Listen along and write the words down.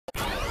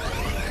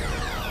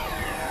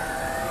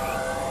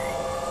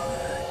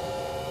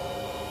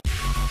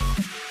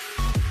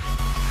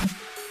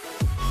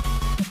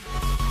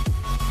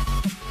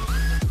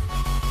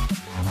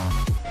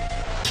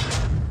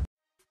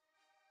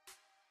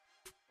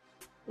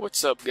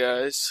What's up,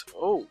 guys?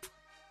 Oh,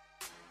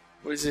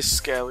 what does this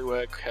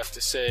scallywag have to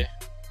say?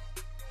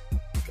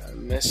 Got a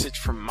message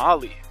from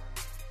Molly.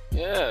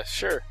 Yeah,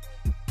 sure.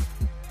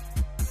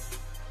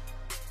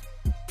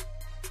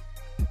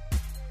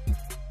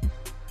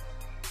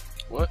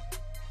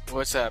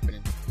 What's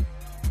happening?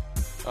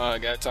 I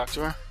gotta talk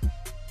to her?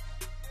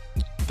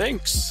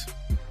 Thanks.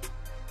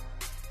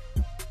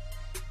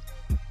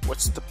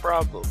 What's the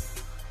problem?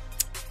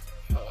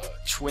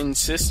 Twin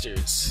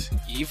sisters.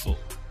 Evil.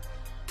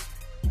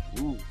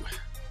 Ooh,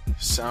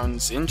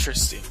 sounds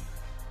interesting.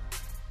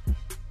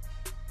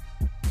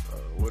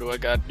 What do I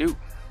gotta do?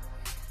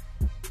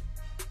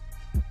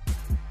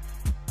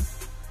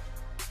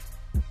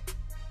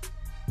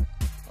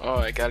 Oh,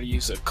 I gotta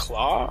use a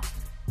claw?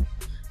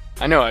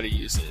 I know how to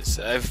use this.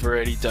 I've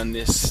already done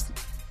this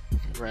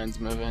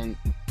random event.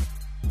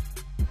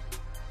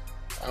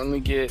 I only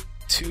get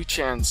 2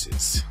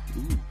 chances.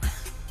 Ooh.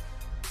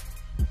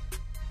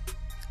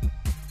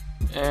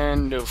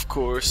 And of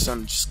course,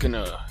 I'm just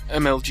gonna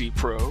MLG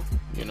Pro,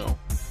 you know.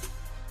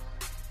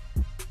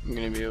 I'm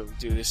gonna be able to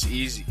do this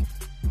easy.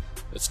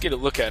 Let's get a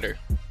look at her.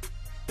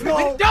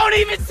 No. Don't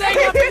even say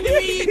nothing to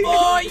me,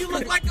 boy! You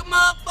look like a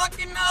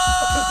motherfucking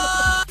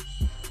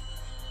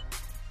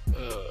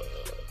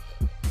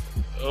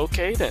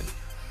Okay then.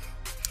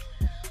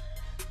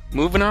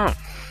 Moving on.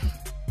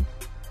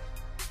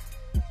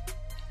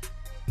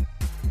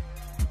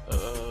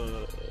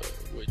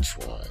 Which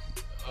one?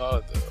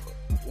 Oh, the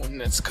one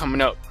that's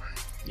coming up.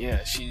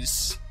 Yeah,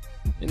 she's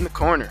in the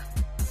corner.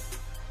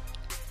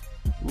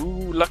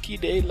 Ooh, lucky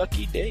day,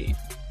 lucky day.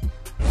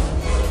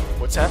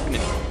 What's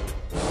happening?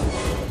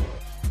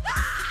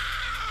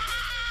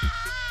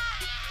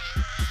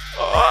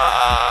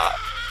 Ah!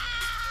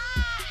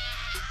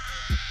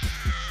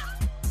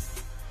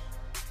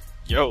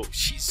 Yo,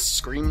 she's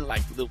screaming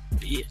like a little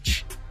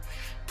bitch.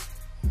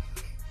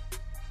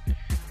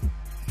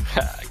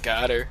 I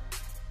got her.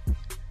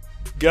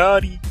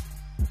 Got it.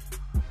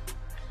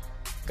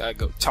 Gotta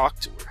go talk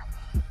to her.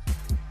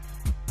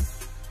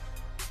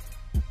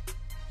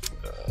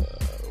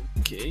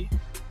 Okay.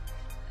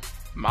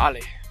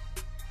 Molly.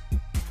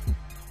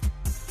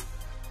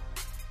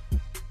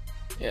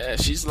 Yeah,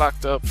 she's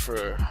locked up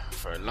for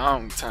a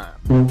long time.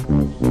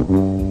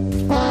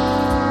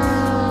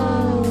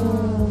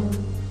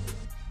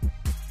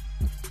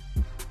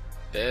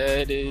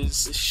 That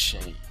is a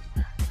shame.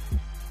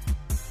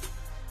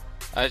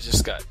 I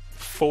just got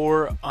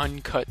 4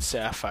 uncut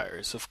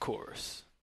sapphires, of course.